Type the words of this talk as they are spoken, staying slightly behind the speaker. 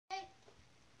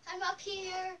I'm up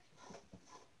here.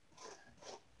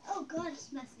 Oh God,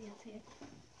 it's messy up here.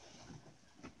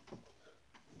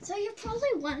 So you're probably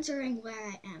wondering where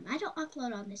I am. I don't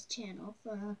upload on this channel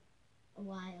for a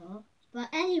while. But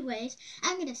anyways,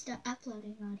 I'm going to start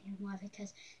uploading on here more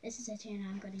because this is a channel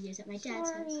I'm going to use at my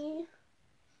dad's house.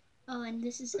 Oh, and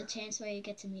this is a chance where you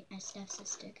get to meet my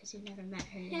stepsister because you've never met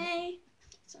her yet. Hey.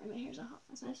 Sorry, my hair's a hot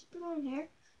mess. I have super long hair,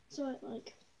 so it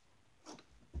like...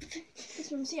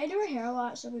 See, I do her hair a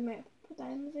lot, so we might put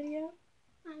that in the video.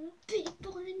 I'm a big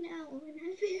boy now and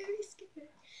I'm very scared.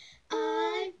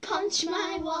 I punch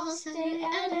my walls, stay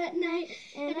out at night,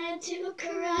 and I do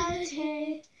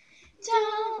karate.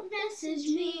 Don't message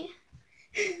me.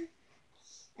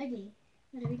 Okay,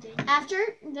 what are we doing?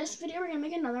 After this video, we're gonna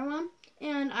make another one,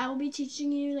 and I will be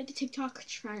teaching you like the TikTok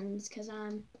trends, cause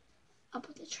I'm up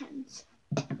with the trends.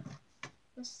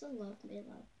 What's the love me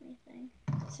thing?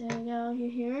 So you go, you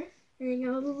hear? Here you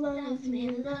go, love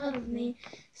me.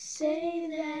 Say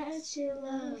that you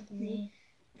love me.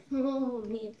 Pull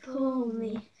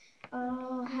me.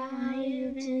 Oh, how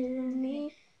you do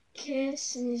me.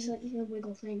 Kiss, and just like the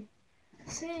wiggle thing.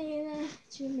 Say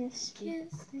that you miss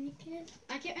me. Kiss.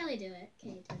 I can't really do it. Can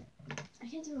you do it? I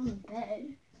can't do it on the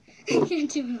bed. I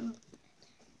can't do it on the bed.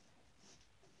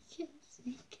 Kiss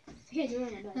me. I can't do it on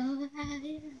the bed. Oh, how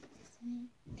you miss me.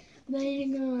 Lady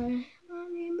going,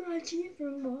 mommy, my teeth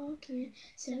from walking.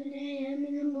 7 a.m.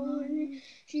 in the morning.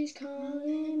 She's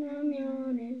calling, I'm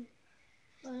yawning.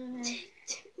 Oh,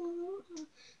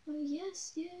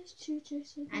 yes, choo.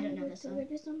 I don't know this one.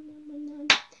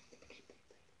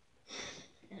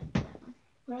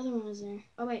 What other one is there?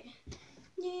 Oh, wait.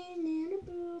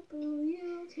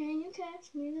 Can you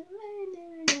catch me the way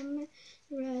that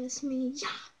rest me? Yeah.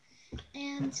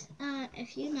 And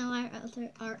if you know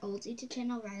our old YouTube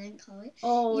channel, Riley and Chloe.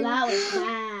 Oh, that was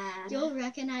bad. You'll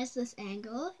recognize this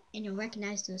angle and you'll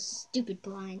recognize those stupid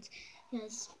blinds.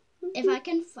 Because if I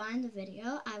can find the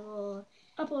video, I will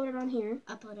upload it on here.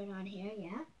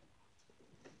 Yeah.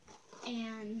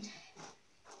 And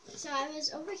so I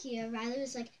was over here. Riley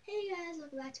was like, "Hey guys,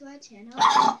 welcome back to our channel."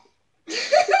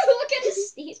 Look at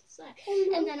his sneeze.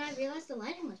 And then I realized the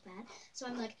lighting was bad. So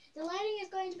I'm like, the lighting is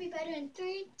going to be better in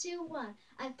 3, 2, 1.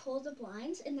 I pulled the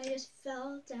blinds and they just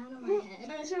fell down on my head.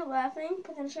 I started laughing,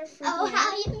 but then I started freaking out. out.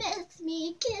 How you miss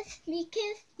me, kiss me.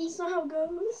 That's not how it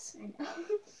goes. I know.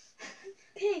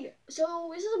 Okay,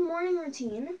 so this is a morning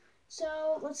routine.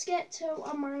 So let's get to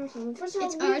our morning routine. First of all,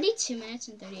 it's already 2 minutes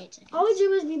and 38 seconds. All we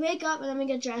do is we wake up and then we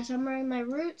get dressed. I'm wearing my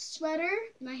Roots sweater.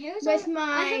 My hair is with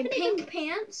my pink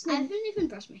pants. I haven't even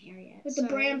brushed my hair yet. With the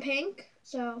brand pink.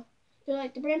 So they're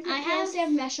like the brand pink pants. They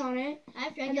have mesh on it. I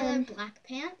have regular black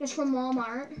pants. It's from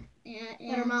Walmart. Yeah,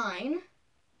 that are mine.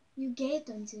 You gave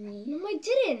them to me. No, I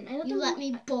didn't. You let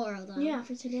me borrow them. Yeah,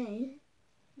 for today.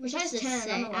 Which does it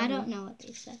say? I don't know what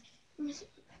they say.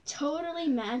 Totally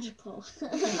magical.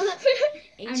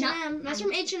 H&M. That's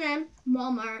from H&M,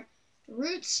 Walmart,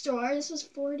 Roots store. This was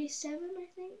 $47, I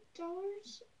think,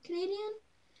 Canadian.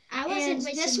 I wasn't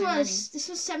wasting my money. This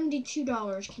was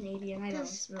 $72 Canadian. I know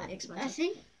it's really expensive. I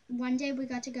think one day we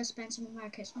got to go spend some of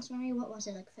our Christmas money. What was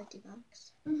it, like $50?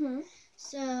 Mhm.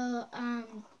 So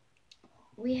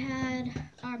we had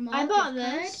our mall gift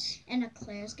card and a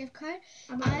Claire's gift card.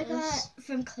 I got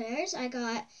from Claire's. I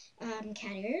got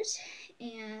cat ears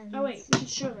and. Oh wait, you should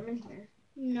show them in here.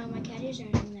 No, my cat ears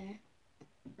aren't in there.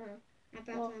 Oh. I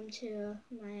brought them to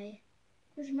my.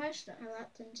 Where's my stuff? I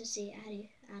brought them to see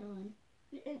Adeline.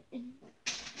 You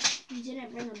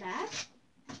didn't bring them back?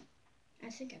 I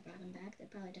think I brought them back. They're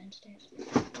probably downstairs.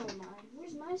 Oh my!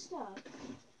 Where's my stuff?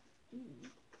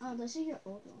 Oh, those are your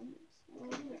old ones.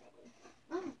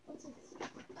 Oh, what's this?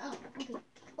 Oh, okay.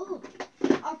 Oh,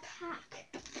 our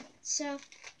pack. So,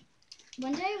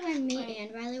 one day when me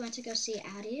and Riley went to go see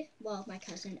Addie, well, my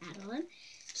cousin Adeline,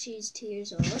 she's 2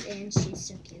 years old and she's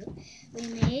so cute. We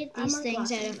made these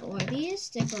things out of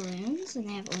Orbeez. They're balloons and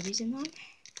they have Orbeez in them.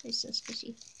 They're so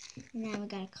squishy. And then we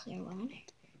got a clear one.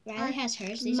 Riley has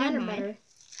hers. These are mine. Better.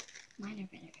 Mine are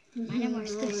better. Mine are more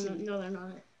squishy. No, they're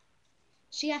not.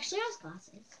 She actually has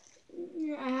glasses.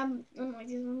 Yeah, I don't like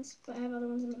these ones, but I have other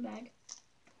ones in the bag.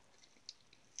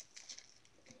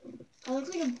 I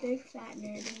look like a big fat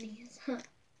nerd in these.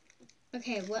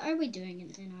 Okay, what are we doing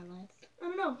in our life? I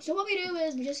don't know. So what we do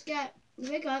is we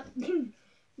wake up, we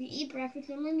eat breakfast.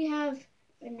 Normally we have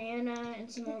banana and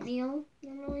some oatmeal,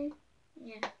 normally.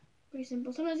 Yeah. Pretty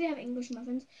simple. Sometimes we have English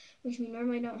muffins, which we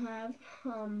normally don't have.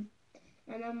 And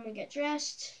then we get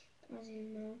dressed, as you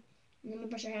know. And then we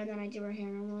brush our hair, and then I do our hair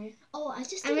normally. Oh, I'm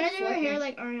gonna do her hair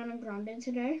like Ariana Grande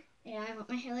today. Yeah, I want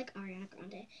my hair like Ariana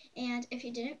Grande. And if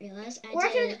you didn't realize, I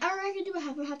could do a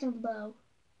half and bow.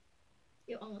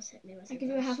 You almost hit me with I your can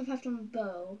do a brush. half a puff on a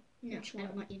bow. No, Which I don't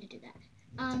one? want you to do that.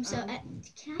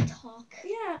 Can I talk?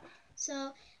 Yeah.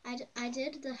 So, I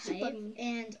did the Super hype funny.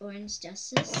 and Orange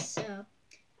Justice, so,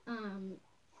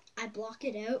 I block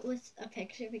it out with a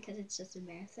picture because it's just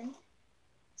embarrassing.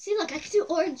 See, look, I can do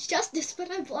Orange Justice, but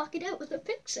I block it out with a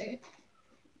picture.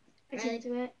 I can't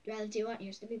do it. Riley, do you want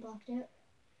yours to be blocked out?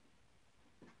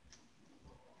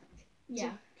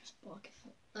 Yeah. Just block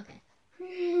it Okay.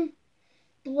 out.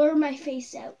 Blur my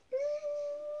face out.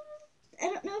 I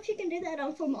don't know if you can do that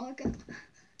on Filmora.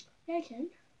 Yeah, I can.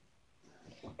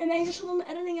 And then just hold on the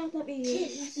editing out that we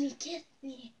use. Kiss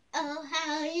me, oh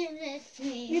how you lift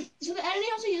me. So the editing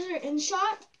also uses our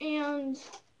InShot and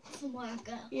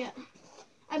Filmora. yeah.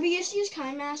 I used to use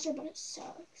KineMaster, but it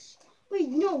sucks. Wait,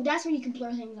 no, that's where you can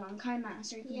blur things on.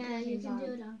 KineMaster. You can Yeah, blur you things can on. do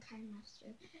it on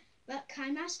KineMaster. But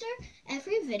KineMaster,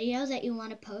 every video that you want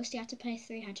to post, you have to pay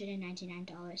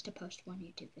 $399 to post one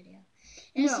YouTube video.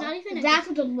 And No, it's not even that's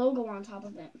with the logo on top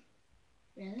of it.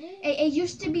 Really? It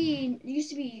used to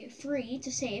be free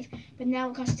to save, but now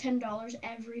it costs $10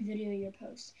 every video you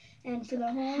post. And for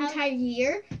the whole entire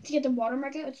year, to get the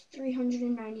watermark out, it's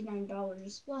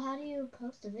 $399. Well, how do you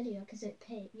post a video? Because it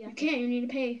pay. You You need to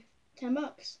pay $10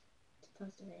 to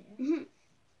post a video. Mm-hmm.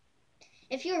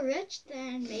 If you're rich,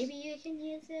 then maybe you can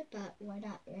use it, but we're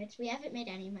not rich. We haven't made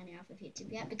any money off of YouTube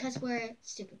yet because we're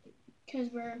stupid people. Because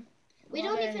We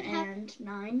don't even have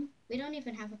 9. We don't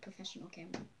even have a professional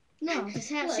camera. No, just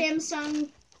have Look. Samsung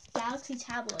Galaxy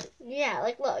tablet. Yeah,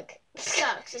 like look. It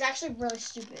sucks. It's actually really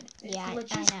stupid. It Yeah,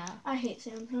 glitches. I know. I hate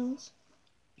Samsungs.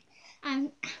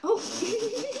 I'm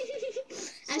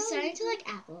starting to like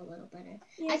Apple a little better.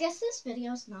 Yeah. I guess this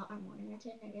video is not our morning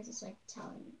routine. I guess it's like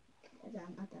telling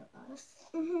them about us.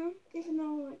 Even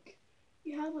though like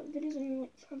you have like videos when you're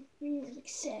like from when you were like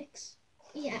 6.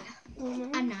 Yeah.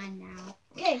 I'm I'm 9 now.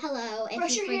 Okay. Hello, if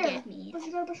Brush you your forget hair. me. But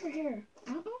you gotta brush your hair.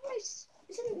 I don't know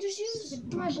if Just use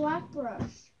my black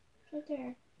brush. Right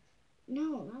there.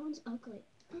 No, that one's ugly.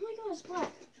 Oh my god, it's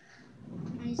black.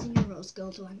 I'm using your rose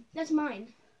gold one. That's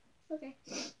mine. Okay.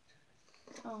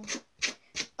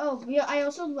 Oh yeah, I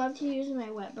also love to use my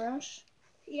wet brush.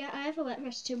 Yeah, I have a wet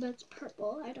brush too, but it's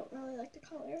purple. I don't really like the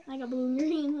color. I got blue and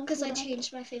green. Because I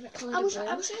changed my favorite color I to wish blue. I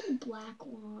had the black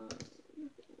one.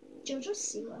 Jojo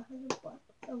Siwa has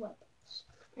a wet brush.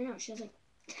 I know, she has like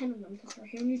 10 of them because her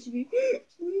hair needs to be.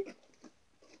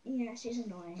 Yeah, she's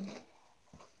annoying.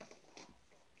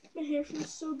 My hair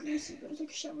feels so greasy, but I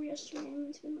took a shower yesterday and I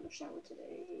need to get another shower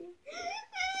today.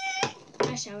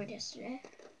 I showered yesterday.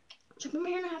 Should I put my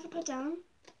hair and I have to put down?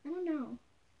 I don't know.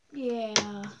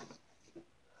 Yeah.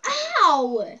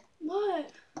 Ow!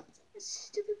 What? This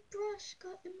stupid brush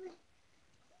got in my...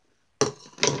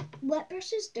 Wet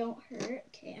brushes don't hurt.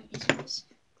 Okay, I'm using this.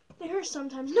 They hurt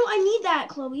sometimes. No, I need that,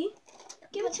 Chloe.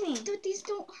 Give it to me. Dude, these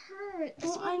don't hurt. This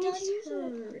Well, one I need does to use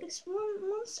hurt. it. It's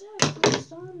one sec. It's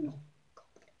done.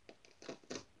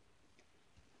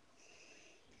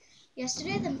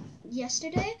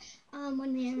 Yesterday,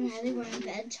 when me and Riley were in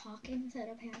bed talking without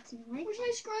our parents knowing, Where's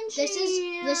my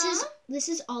scrunchie? this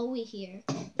is all we hear.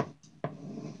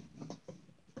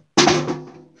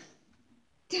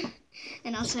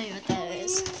 And I'll tell you what that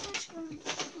is.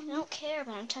 I don't care,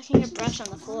 but I'm tucking your brush on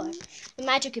the floor. The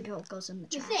magic bill goes in the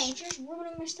You trash. think? You're just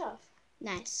ruining my stuff.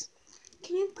 Nice.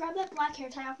 Can you grab that black hair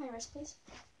tie off my wrist, please?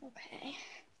 Okay.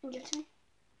 And give it to me?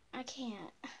 I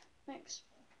can't. Thanks.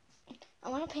 I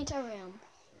want to paint our room.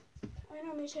 I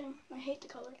know, me too. I hate the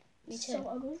color. Me It's too. so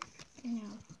ugly. I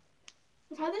know.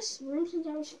 I've had this room since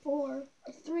I was 4. Or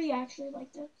 3, actually,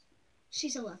 like this.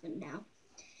 She's 11 now.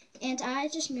 And I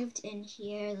just moved in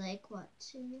here, like, what,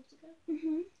 2 years ago?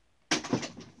 Mm-hmm.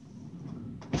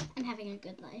 I'm having a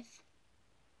good life.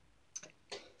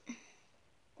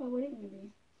 Why wouldn't you be?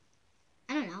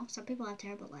 I don't know. Some people have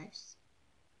terrible lives.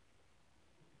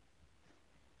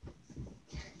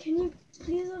 Can you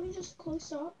please let me just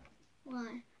close up?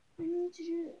 Why? I need to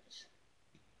do this.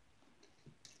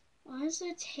 Why is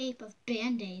there tape of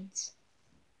Band-Aids?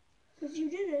 Because you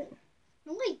did it.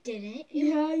 No, I didn't.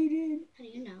 Yeah, you did. How do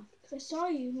you know? Because I saw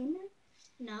you, remember?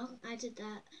 No, I did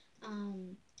that.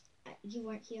 You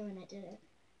weren't here when I did it.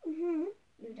 Mm-hmm.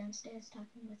 You were downstairs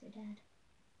talking with your dad.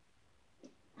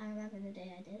 I remember the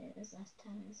day I did it. It was last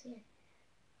time I was here.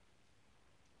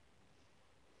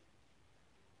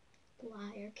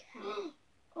 Liar cat.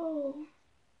 Oh.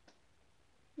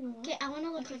 You know what? Okay, I want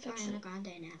to look Okay, like fix Ariana it.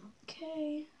 Grande now.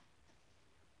 Okay.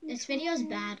 This video's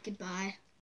bad. Goodbye.